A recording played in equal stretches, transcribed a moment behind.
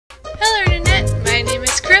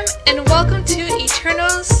and welcome to Eternal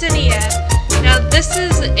Senia. Now this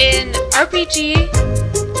is an RPG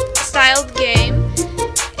styled game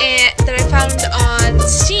that I found on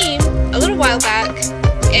Steam a little while back,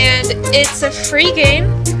 and it's a free game,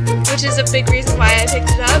 which is a big reason why I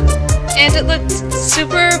picked it up, and it looked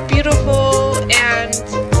super beautiful and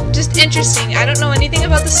just interesting. I don't know anything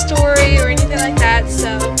about the story or anything like that,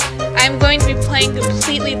 so I'm going to be playing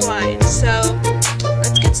completely blind, so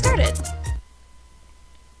let's get started.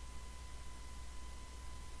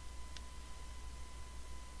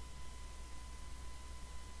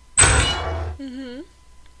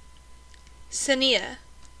 Senia.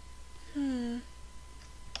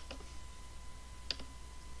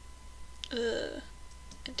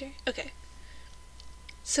 Enter. Okay.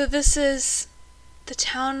 So this is the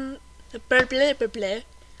town. The blah blah blah blah.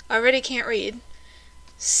 Already can't read.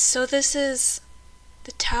 So this is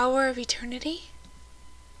the Tower of Eternity?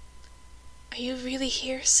 Are you really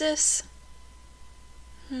here, sis?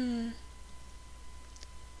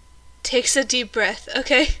 Takes a deep breath.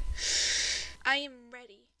 Okay. I am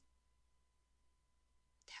ready.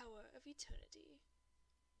 Tower of Eternity.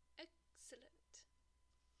 Excellent.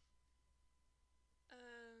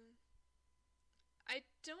 I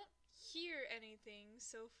don't hear anything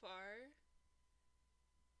so far,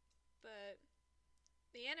 but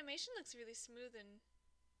the animation looks really smooth and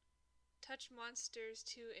touch monsters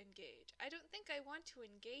to engage. I don't think I want to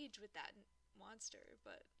engage with that monster,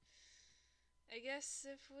 but I guess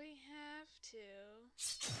if we have to.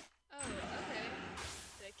 Oh, okay.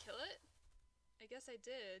 Did I kill it? I guess I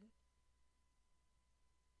did.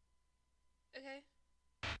 Okay.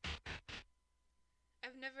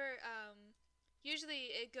 I've never, usually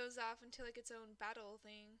it goes off into like its own battle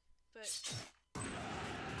thing, but oh,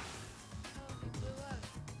 he blew up.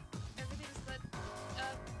 Everything's lit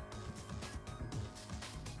up.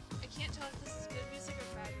 I can't tell if this is good music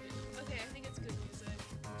or bad music. Okay, I think it's good music.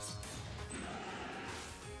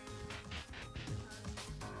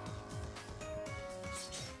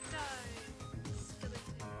 Die,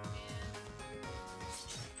 skeleton man.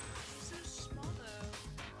 You're so small though.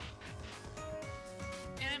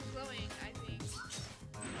 And I'm glowing, I think.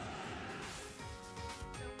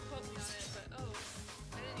 Don't quote me on it, but oh,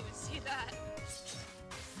 I didn't even see that.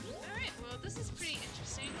 Alright, well this is pretty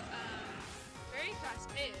interesting. Very fast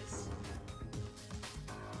paced.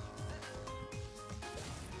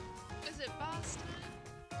 Is it boss time?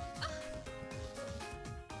 Ah!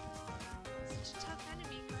 Such a tough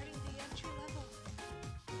enemy guarding the entry level.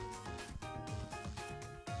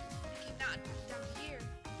 I cannot back down here.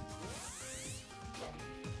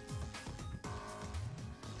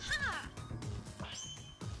 Ha!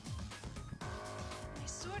 My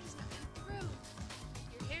sword is not cut through.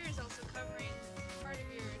 Your hair is also covering part of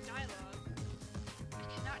your dialogue. I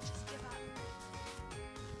cannot just give up.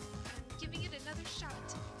 I'm giving it another shot.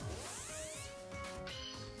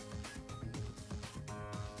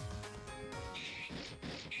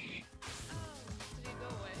 Oh, did he go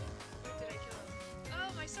away? Or did I kill him? Oh,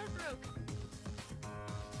 my sword broke!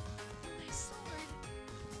 My sword!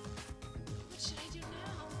 What should I do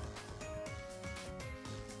now?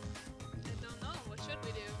 I don't know. What should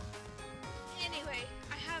we do? Anyway,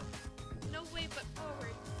 I have no way but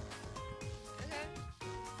forward. Okay.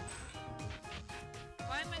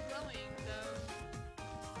 Why am I glowing, though?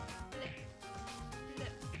 Blip.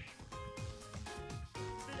 Blip.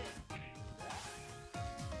 Blip.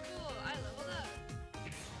 Cool, I leveled up.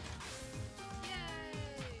 Yay!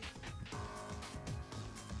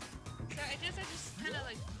 So I guess I just kind of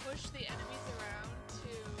like push the enemies around to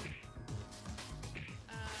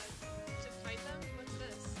fight them. What's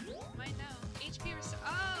this? Mine now. HP restore.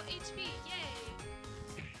 Oh, HP! Yay!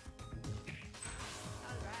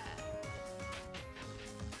 Alright.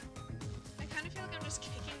 I kind of feel like I'm just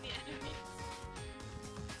kicking the enemies.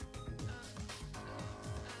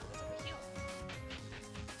 What's up with heal?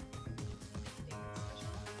 Anything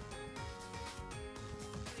special?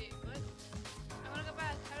 Wait, what? I wanna go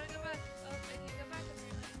back. How do I go back? Oh, I can go back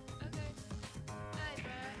apparently. Okay. Hi,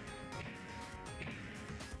 bruh.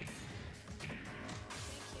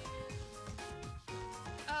 Thank you.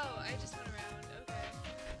 Oh, I just went around. Okay.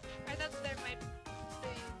 I thought there might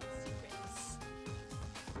be secrets.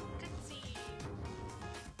 Cutscene.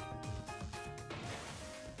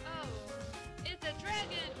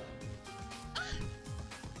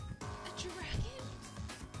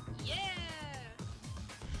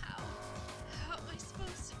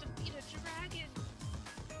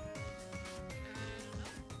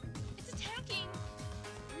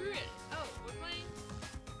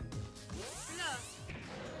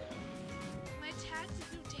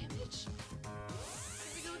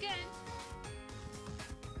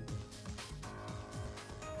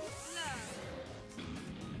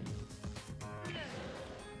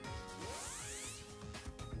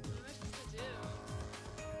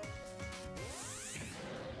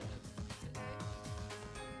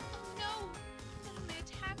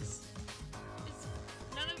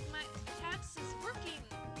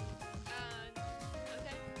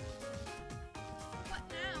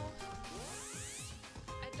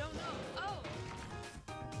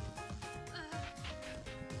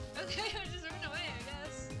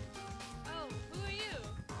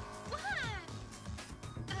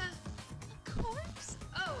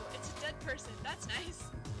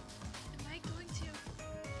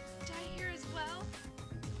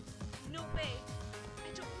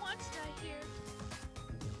 here.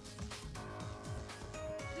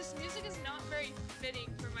 This music is not very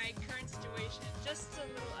fitting for my current situation. Just a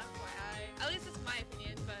little FYI. At least that's my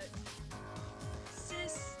opinion, but...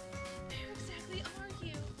 Sis, where exactly are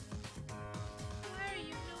you? Why are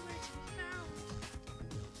you nowhere to be found?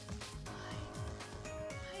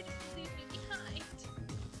 Why did you leave me behind?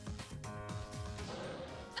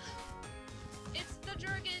 It's the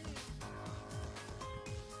Jurgen!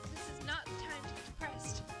 This is not the time to be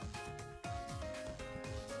depressed.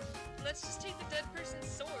 Let's just take the dead person's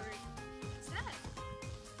sword. What's that?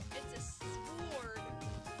 It's a sword.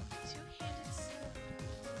 Two-handed sword.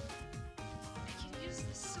 I can use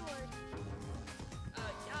the sword.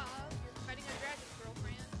 Yeah, you're fighting a dragon,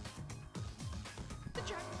 girlfriend. The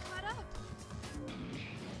dragon caught up.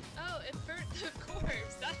 Oh, it burnt the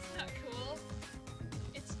corpse. That's not cool.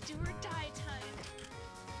 It's do or die time.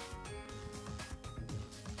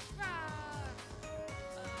 Rah!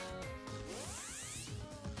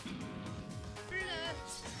 Blood!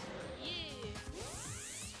 Yeah!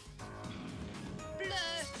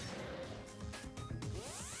 Blood!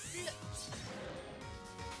 Blood!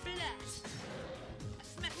 Blood! I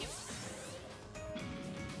smack you!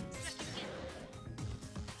 Smack you again!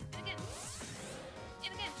 And again!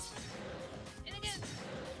 And again! And again!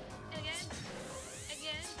 And again!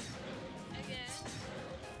 Again! Again!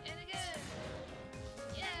 And again!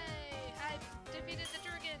 Yay! I defeated the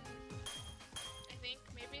dragon! I think,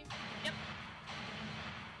 maybe? Yep!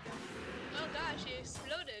 Oh gosh, he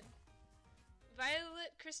exploded!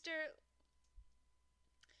 Violet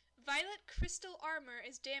crystal armor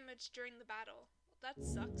is damaged during the battle. Well, that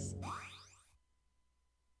sucks.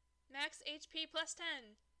 Max HP plus 10!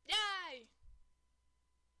 Yay!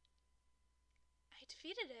 I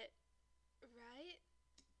defeated it. Right?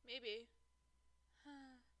 Maybe.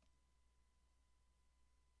 Huh.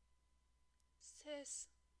 Sis,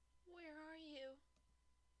 where are you?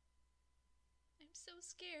 I'm so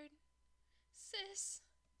scared. Sis!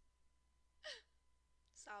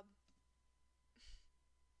 Sob.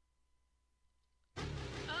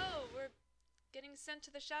 Oh, we're getting sent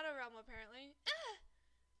to the Shadow Realm, apparently. Ah!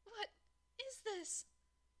 What is this?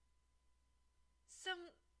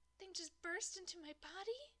 Something just burst into my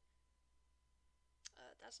body?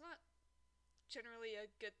 That's not generally a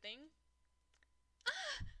good thing.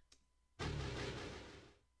 Ah!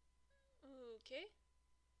 Okay.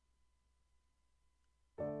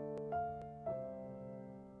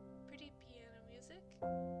 Pretty piano music.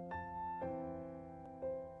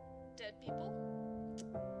 Dead people.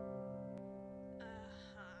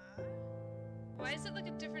 Why is it like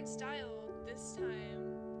a different style this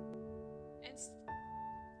time?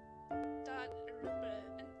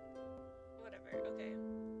 And whatever, okay.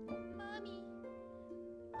 Mommy!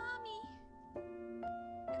 Mommy!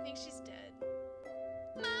 I think she's dead.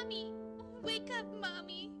 Mommy! Wake up,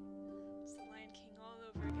 Mommy! It's the Lion King all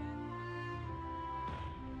over again.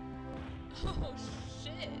 Oh,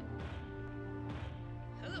 shit!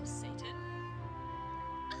 Hello, Satan.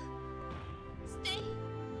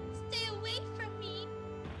 Stay away from me!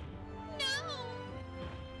 No!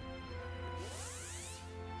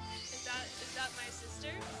 Is that my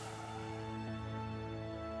sister?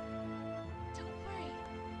 Don't worry,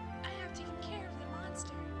 I have taken care of the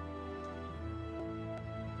monster.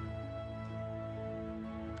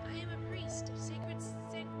 I am a priest of Sacred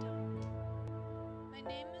Sanctum. My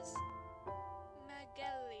name is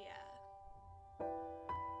Magalia.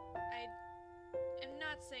 I'm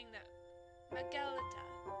not saying that. Magalita.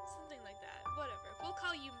 Something like that. Whatever. We'll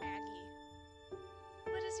call you Maggie.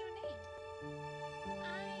 What is your name?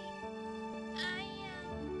 I am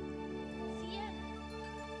Sienna.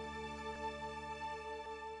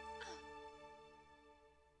 Oh.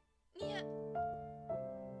 Nia.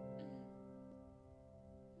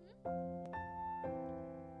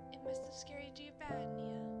 It must have scared you bad,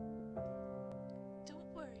 Nia. Don't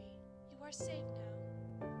worry. You are safe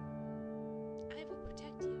now. I will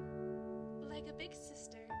protect you. Like a big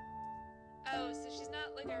sister. Oh, so she's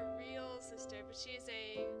not like a real sister, but she's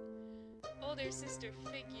a older sister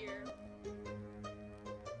figure.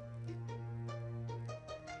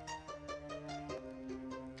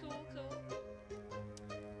 Cool, cool.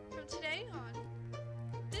 From today on,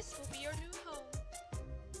 this will be your new home.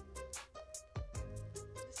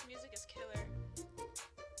 This music is killer.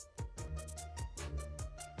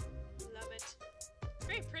 Love it. It's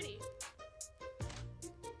very pretty.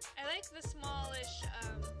 I like the smallish,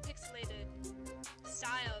 pixelated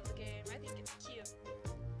style of the game. I think it's cute.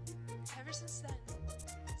 Ever since then,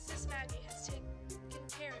 Sis Maggie has taken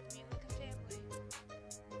care of me like a family.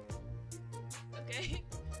 Okay?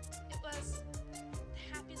 It was the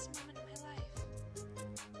happiest moment of my life.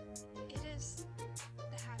 It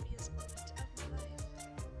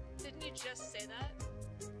you just say that?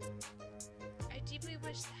 I deeply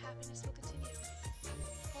wish the happiness will continue.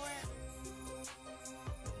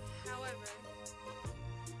 However,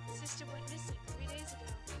 Sister went missing 3 days ago.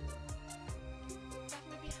 Left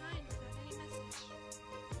me behind without any message.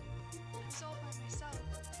 I was all by myself.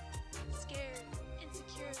 Scared,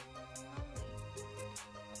 insecure, lonely.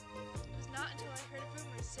 It was not until I heard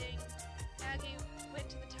rumors saying Maggie went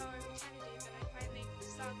to the Tower of Eternity that I finally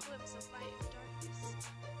saw a glimpse of light in the darkness.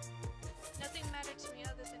 Nothing mattered to me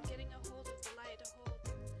other than getting a hold of the light to hold.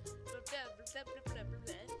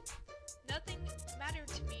 Nothing mattered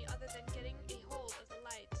to me other than getting a hold of the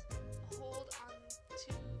light, a hold on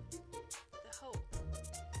to the hope.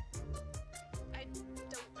 I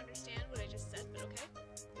don't understand what I just said, but okay.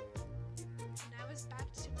 And I was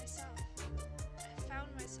back to myself. I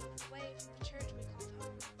found myself away from the church we called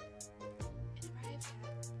home, and arrived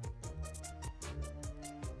at.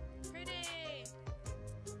 Pretty!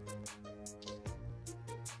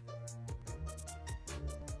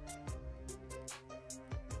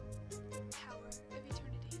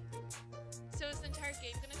 So is the entire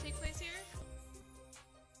game gonna take place here?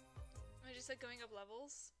 Am I just like going up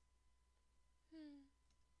levels?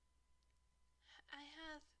 I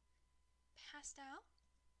have passed out?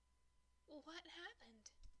 What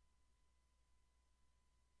happened?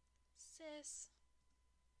 Sis.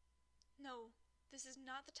 No, this is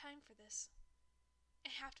not the time for this. I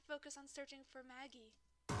have to focus on searching for Maggie.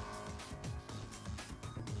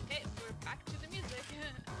 Okay, we're back to the music.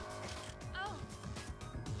 Oh!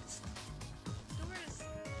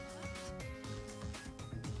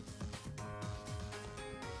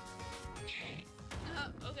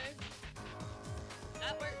 Okay.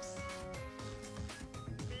 That works.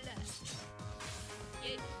 Bless.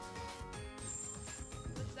 Yay.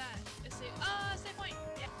 What's that? A save. Oh, save point!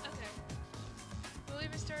 Yeah, okay. Fully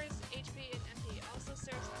restores HP and MP. Also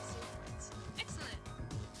serves as save points. Excellent!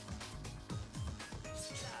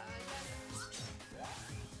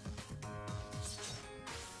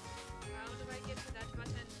 How do I get to that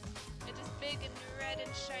button? It is big and red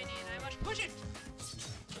and shiny and I must push it!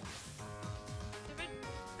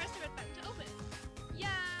 Press the red button to open. Yay!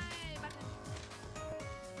 Button.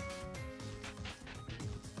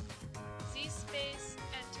 Z space,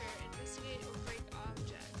 enter, investigate or break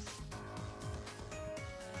objects.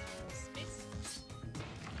 Space.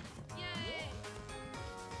 Yay!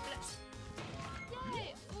 Bless. Yay!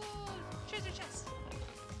 Ooh, treasure chest.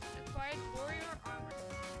 Acquired warrior armor.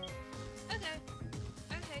 Okay.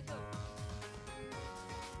 Okay, cool.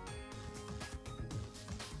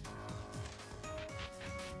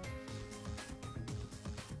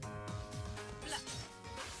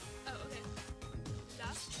 Oh, okay.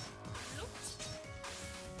 Look.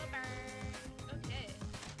 Okay.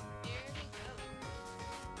 Here we go.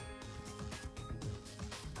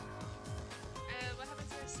 What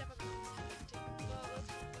happens if I step up? Well,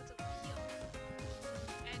 what's up here?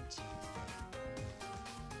 Enter.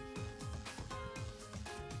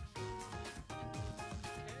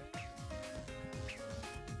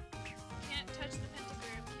 Can't touch the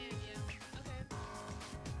pentagram, can you? Okay.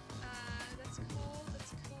 That's cool.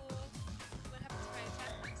 That's cool. What happens if I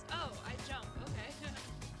attack this? Oh, I jump. Okay.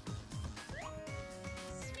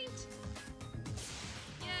 Sweet.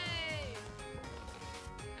 Yay!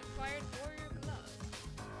 Acquired warrior glove.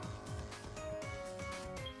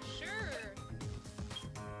 Sure.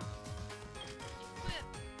 Equip.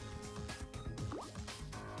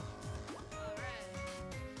 Alright.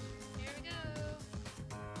 Here we go.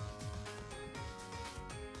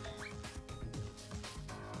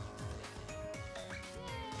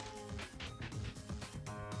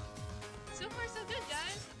 So far so good,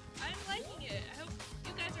 guys. I'm liking it. I hope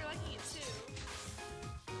you guys are liking it too.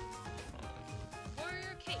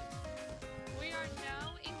 Warrior cape. We are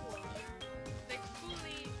now a warrior. Like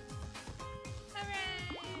fully.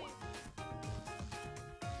 Hooray!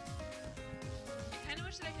 I kind of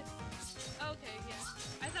wish that I could. Okay, yeah.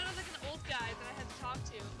 I thought I was like an old guy that I had to talk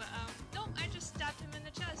to, but nope. I just stabbed him in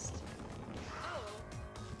the chest. Oh,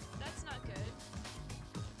 that's not good.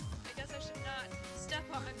 I guess I should not step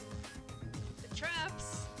on the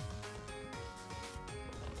traps.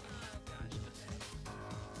 Oh gosh, okay.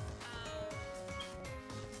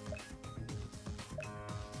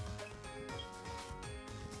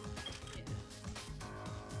 Yeah.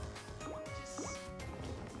 Just.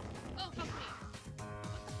 Oh, fuck me.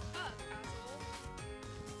 What the fuck, asshole?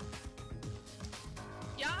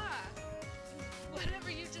 Yeah! Whatever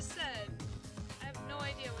you just said. I have no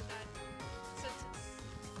idea what that sentence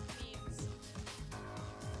means.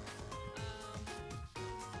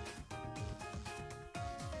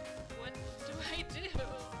 What do I do?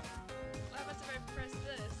 What happens if I press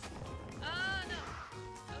this?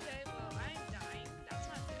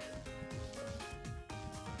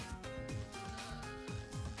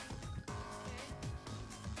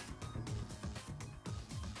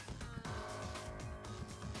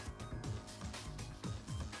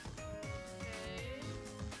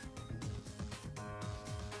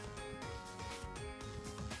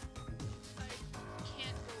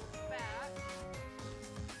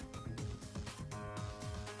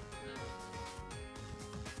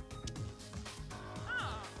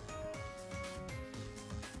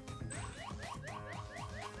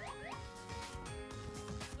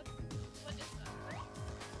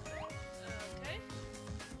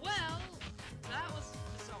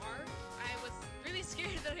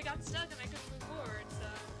 got stuck and I couldn't move forward, so,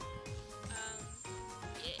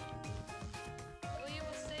 yeah. We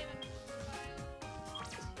will save and file,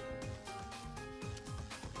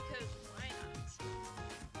 because why not?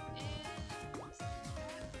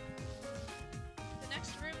 And the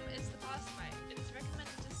next room is the boss fight. It is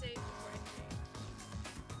recommended to save before entering.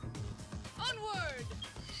 Onward!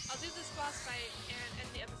 I'll do this boss fight and end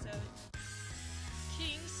the episode.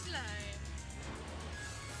 King Slime.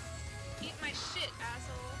 Eat my shit,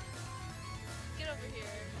 asshole. Get over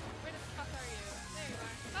here. Where the fuck are you? There you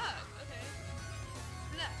are. Fuck! Okay.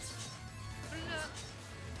 Blah. Blah.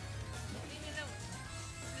 Leave me alone.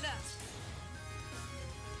 Blah.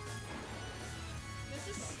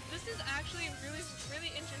 This is actually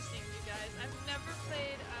really interesting, you guys. I've never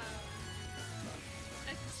played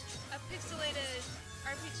a pixelated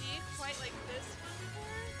RPG quite like this one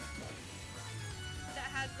before. That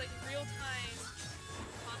has like real-time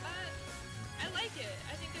combat. I like it.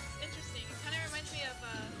 I think it's interesting. It kind of reminds me of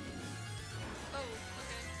oh,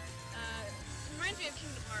 okay. It reminds me of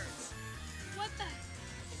Kingdom Hearts. What the?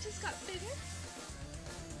 It just got bigger?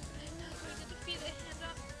 I'm not going to defeat it head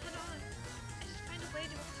on. I just find a way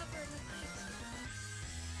to recover my life.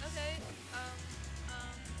 Okay,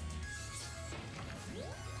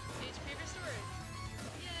 HP restored.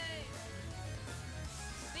 Yay!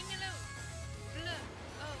 Leave me alone! Blah!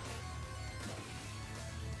 Oh, okay.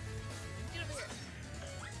 Get over here.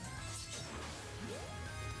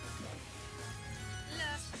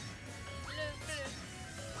 Blah! Blah, blah.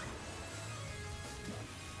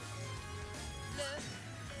 Blah,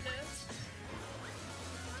 blah.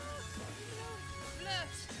 Blah!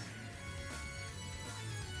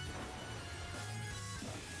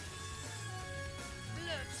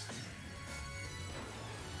 Blah!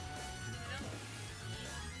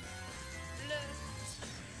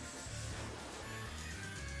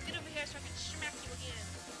 Get over here so I can smack you again.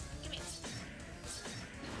 Give me it.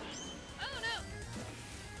 Oh no!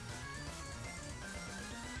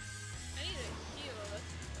 I need a heal.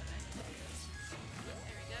 That's what I need to do.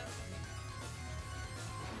 There we go.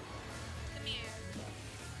 Come here.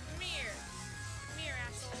 Come here. Come here,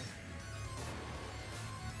 asshole.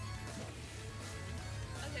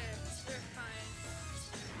 Okay, we're fine.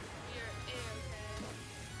 We're A-okay.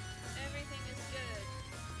 Everything is good.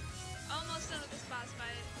 Almost done with this boss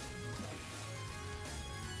fight.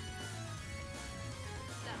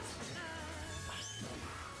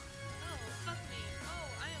 Oh, fuck me. Oh,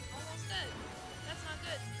 I am almost dead. That's not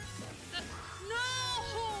good. No!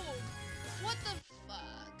 What the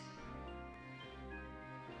fuck?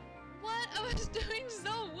 What? I was doing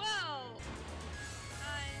so well!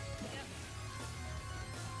 Yep.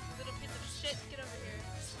 Little piece of shit, get over here.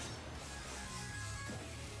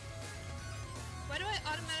 Why do I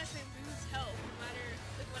automatically lose health no matter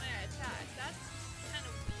when I attack? That's kind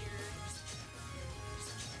of weird.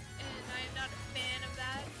 And I am not a fan of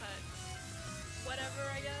that, but whatever,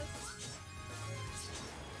 I guess.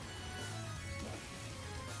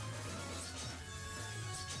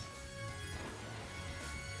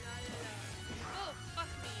 Oh,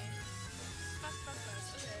 fuck me. Fuck,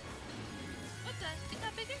 okay. What the? It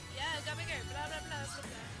got bigger? Yeah, it got bigger. Blah, blah, blah, blah,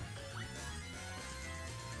 blah.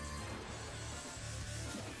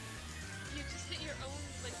 You just hit your own,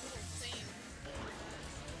 like, little thing.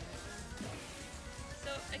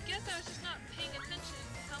 So, I guess I was just not paying attention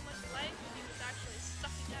to how much life he was actually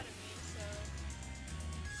sucking out of me, so...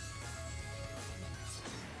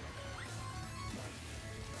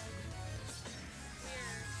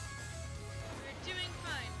 We're doing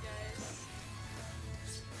fine, guys.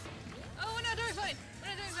 Oh, we're not doing fine! We're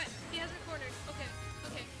not doing fine! He has me cornered. Okay.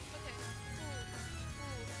 Ooh,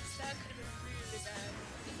 that could have been really bad.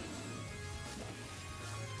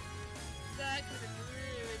 That could have been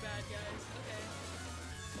really bad, guys. Okay.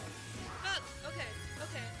 Fuck! Okay.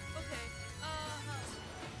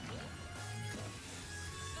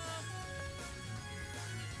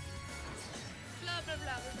 Blah, blah,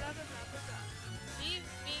 blah, blah, blah, blah, blah, blah. Leave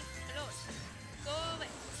me alone. Go away.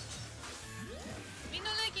 Me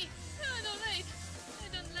don't like it. No, I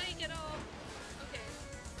don't like at all. Okay.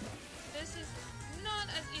 This is not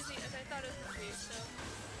as easy as I thought it would be, so,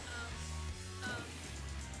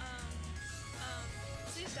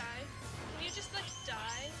 please die. Can you just, like,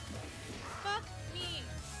 die? Fuck me.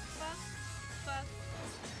 Fuck.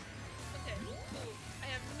 Okay, cool. I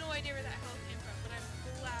have no idea where that health came from, but I'm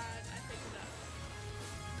glad I picked it up.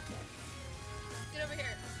 Get over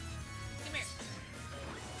here. Come here.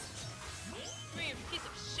 Come here, you piece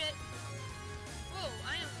of shit. Whoa,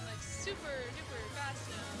 I am, like, super duper fast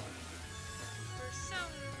now. For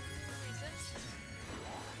some reason.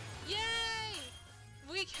 Yay!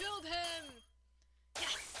 We killed him!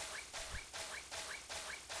 Yes!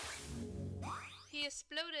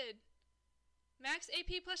 Reloaded. Max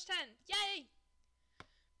AP plus 10. Yay!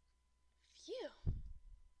 Phew.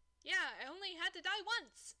 Yeah, I only had to die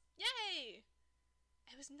once. Yay!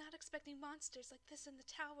 I was not expecting monsters like this in the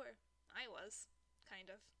tower. I was. Kind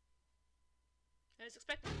of. I was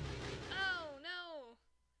expecting... Oh, no!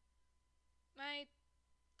 I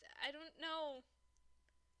don't know.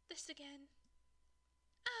 This again.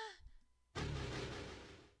 Ah!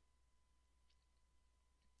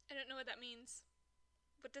 I don't know what that means.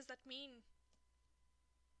 What does that mean?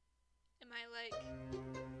 Am I like...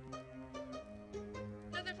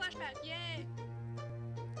 Another flashback! Yay!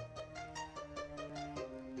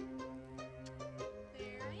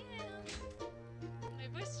 There I am. My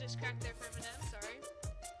voice just cracked there for a minute. I'm sorry.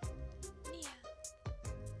 Nia.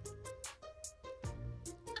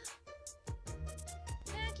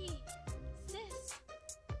 Maggie! Sis!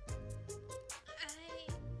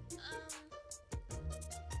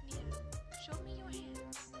 Nia, show me your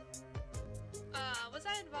hands. Was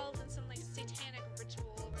I involved in some, like, satanic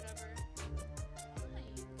ritual or whatever? Why?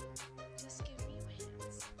 Just give me your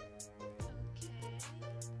hands. Okay.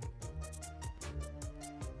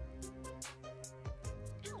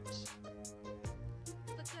 Ouch!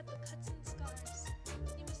 Look at the cuts and scars.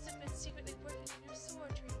 You must have been secretly working on your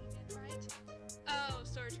sword training again, right? Oh,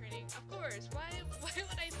 sword training. Of course. Why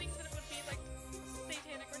would I think that it would be, like,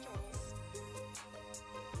 satanic rituals?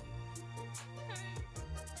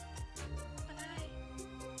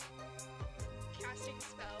 Casting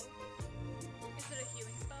spell. Is it a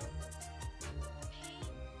healing spell? The pain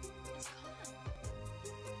is gone.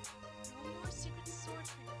 No more secret sword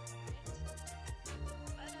training,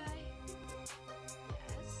 right? But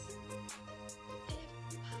yes, if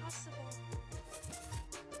possible,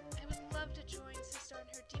 I would love to join Sister on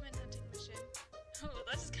her demon hunting mission. Well,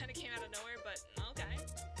 that just kind of came out of nowhere, but okay.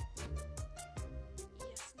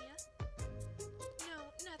 Yes, Nia? No,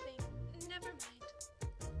 nothing. Never mind.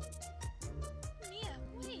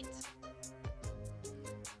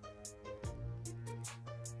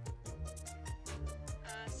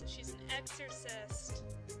 So she's an exorcist.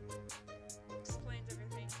 Explains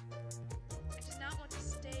everything. I did not want to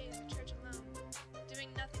stay in the church alone, doing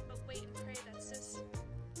nothing but wait and pray that Sis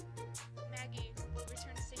Maggie will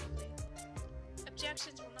return safely.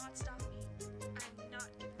 Objections will not stop me. I'm not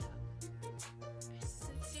giving up. I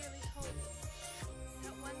sincerely hope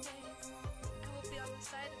that one day I will be on the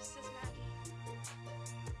side of Sis Maggie.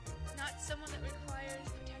 Not someone that requires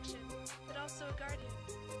protection, but also a guardian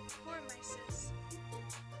for my sis.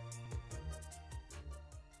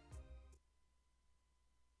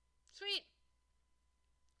 Sweet!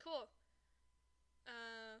 Cool.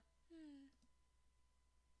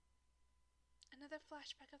 Another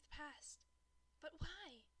flashback of the past. But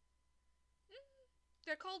why?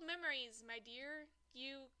 They're called memories, my dear.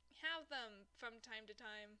 You have them from time to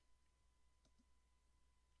time.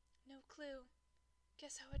 No clue.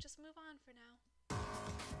 Guess I would just move on for now.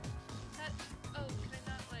 Oh, can I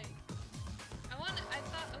not, like...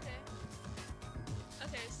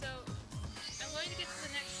 Okay, so... I'm going to get to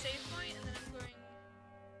the next save point, and then I'm going...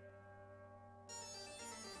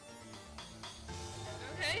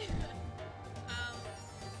 Okay.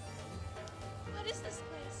 What is this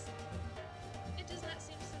place? It does not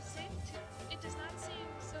seem so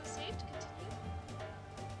safe to continue.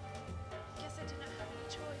 Guess I do not have any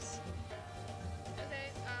choice.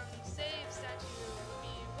 Okay, save statue would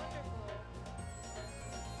be wonderful.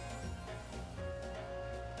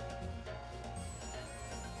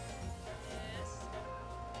 Yes.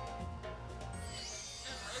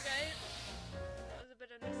 Okay. That was a bit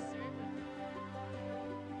unnecessary, but...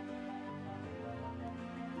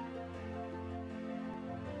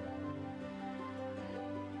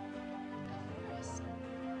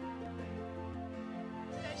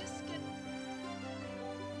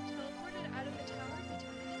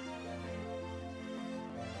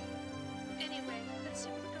 Anyway, let's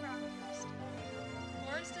take a look around first.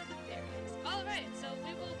 Forest of the Fairies. Alright, so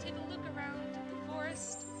we will take a look around the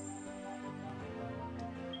forest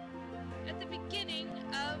at the beginning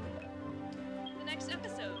of the next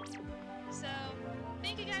episode. So,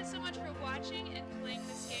 thank you guys so much for watching and playing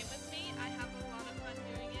this game